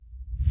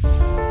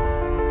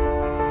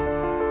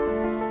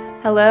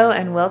Hello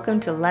and welcome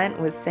to Lent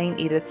with St.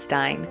 Edith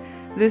Stein.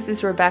 This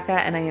is Rebecca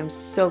and I am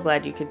so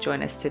glad you could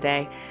join us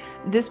today.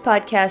 This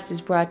podcast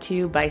is brought to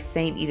you by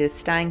St. Edith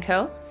Stein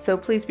Co., so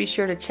please be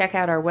sure to check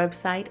out our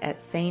website at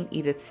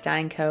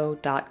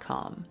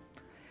stedithsteinco.com.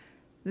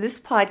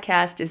 This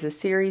podcast is a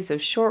series of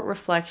short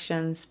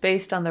reflections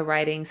based on the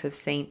writings of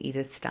St.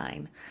 Edith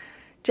Stein.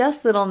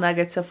 Just little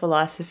nuggets of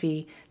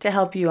philosophy to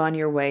help you on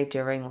your way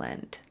during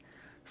Lent.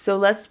 So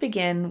let's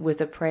begin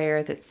with a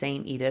prayer that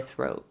St. Edith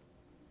wrote.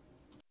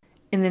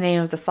 In the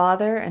name of the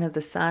Father, and of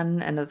the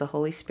Son, and of the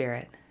Holy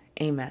Spirit.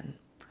 Amen.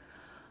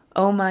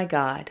 O my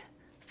God,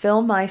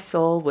 fill my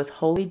soul with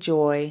holy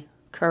joy,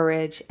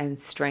 courage, and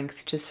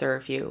strength to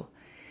serve you.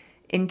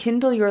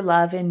 Enkindle your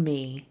love in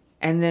me,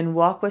 and then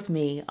walk with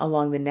me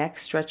along the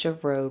next stretch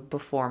of road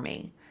before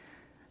me.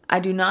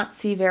 I do not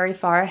see very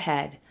far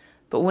ahead,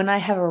 but when I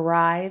have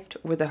arrived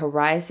where the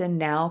horizon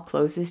now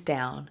closes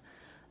down,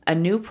 a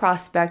new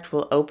prospect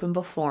will open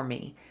before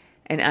me,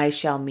 and I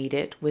shall meet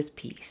it with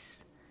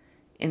peace.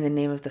 In the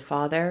name of the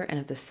Father, and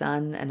of the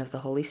Son, and of the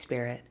Holy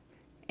Spirit.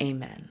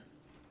 Amen.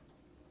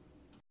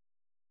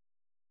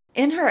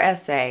 In her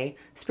essay,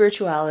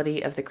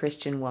 Spirituality of the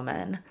Christian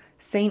Woman,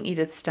 St.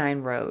 Edith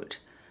Stein wrote,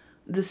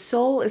 "The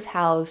soul is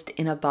housed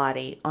in a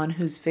body on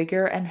whose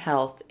vigor and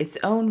health its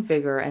own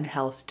vigor and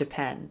health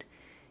depend,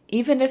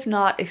 even if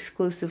not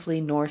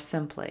exclusively nor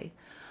simply.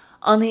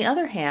 On the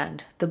other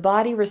hand, the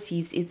body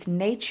receives its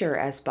nature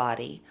as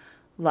body,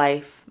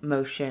 life,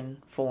 motion,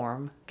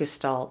 form,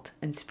 gestalt,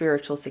 and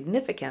spiritual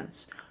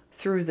significance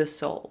through the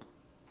soul."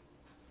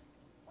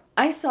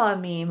 I saw a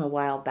meme a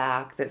while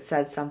back that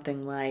said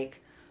something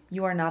like,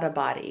 "You are not a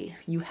body.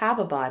 You have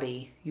a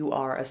body. You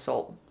are a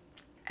soul."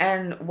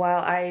 And while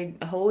I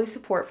wholly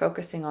support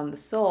focusing on the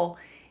soul,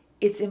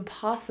 it's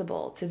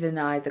impossible to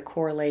deny the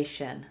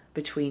correlation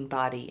between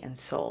body and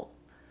soul.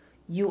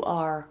 You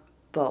are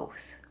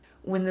both.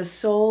 When the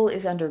soul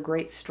is under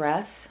great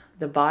stress,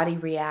 the body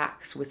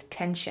reacts with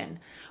tension,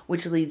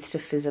 which leads to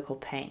physical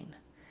pain.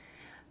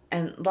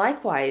 And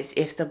likewise,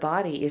 if the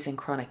body is in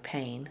chronic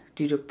pain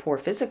due to poor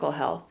physical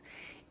health,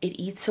 it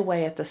eats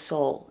away at the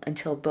soul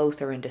until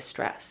both are in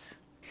distress.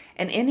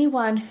 And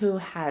anyone who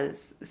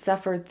has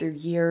suffered through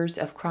years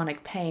of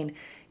chronic pain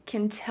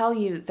can tell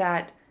you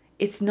that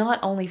it's not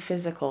only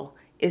physical,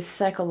 it's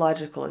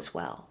psychological as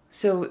well.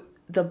 So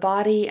the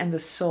body and the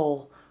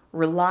soul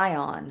rely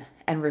on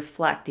and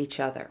reflect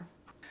each other.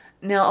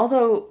 Now,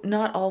 although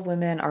not all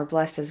women are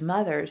blessed as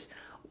mothers,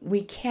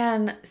 we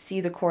can see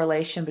the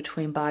correlation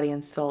between body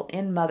and soul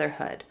in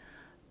motherhood,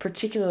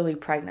 particularly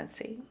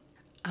pregnancy.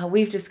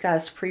 We've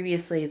discussed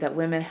previously that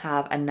women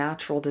have a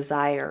natural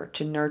desire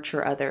to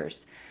nurture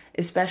others,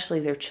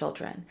 especially their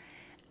children.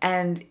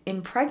 And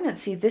in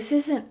pregnancy, this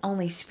isn't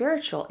only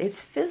spiritual,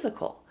 it's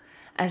physical,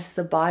 as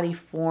the body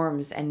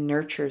forms and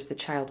nurtures the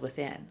child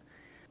within.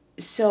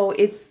 So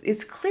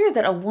it's clear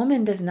that a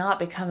woman does not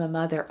become a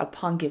mother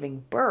upon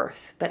giving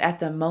birth, but at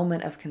the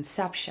moment of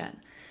conception,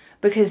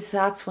 because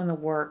that's when the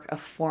work of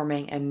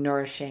forming and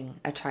nourishing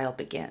a child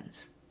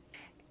begins.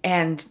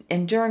 And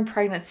during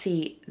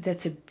pregnancy,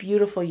 that's a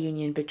beautiful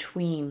union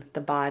between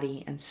the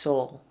body and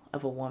soul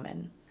of a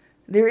woman.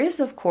 There is,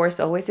 of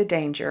course, always a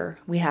danger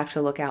we have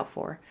to look out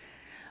for.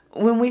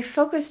 When we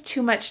focus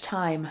too much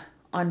time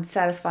on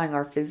satisfying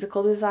our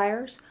physical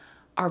desires,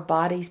 our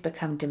bodies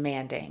become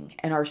demanding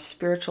and our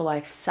spiritual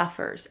life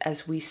suffers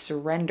as we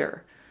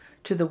surrender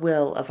to the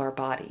will of our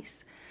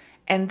bodies.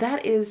 And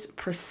that is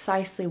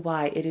precisely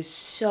why it is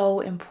so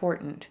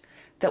important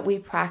that we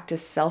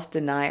practice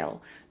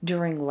self-denial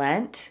during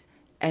Lent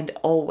and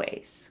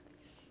always.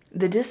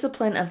 The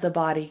discipline of the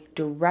body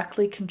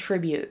directly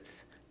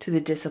contributes to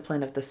the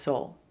discipline of the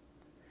soul.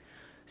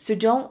 So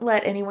don't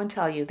let anyone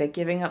tell you that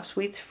giving up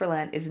sweets for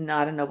Lent is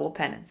not a noble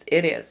penance.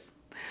 It is.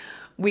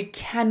 We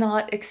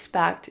cannot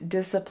expect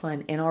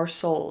discipline in our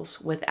souls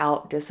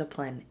without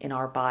discipline in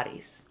our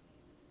bodies.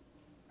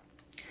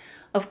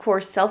 Of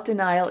course,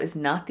 self-denial is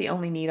not the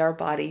only need our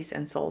bodies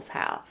and souls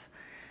have.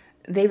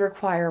 They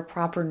require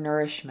proper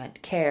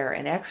nourishment, care,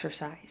 and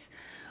exercise.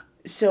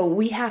 So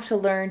we have to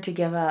learn to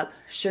give up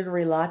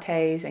sugary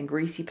lattes and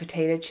greasy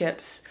potato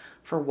chips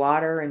for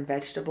water and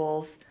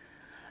vegetables.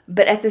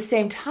 But at the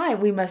same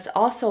time, we must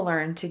also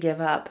learn to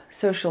give up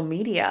social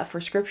media for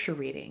scripture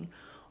reading,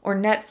 or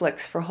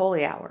Netflix for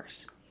holy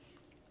hours.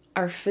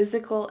 Our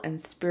physical and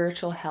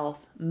spiritual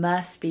health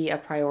must be a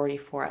priority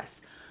for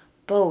us.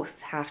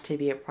 Both have to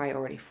be a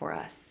priority for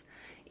us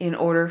in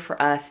order for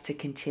us to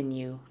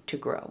continue to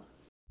grow.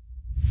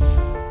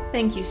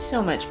 Thank you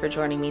so much for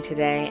joining me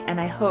today, and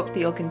I hope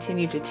that you'll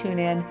continue to tune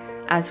in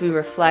as we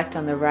reflect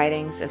on the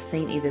writings of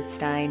St. Edith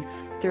Stein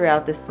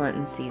throughout this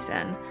Lenten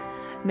season.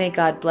 May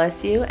God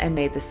bless you, and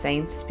may the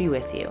saints be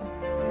with you.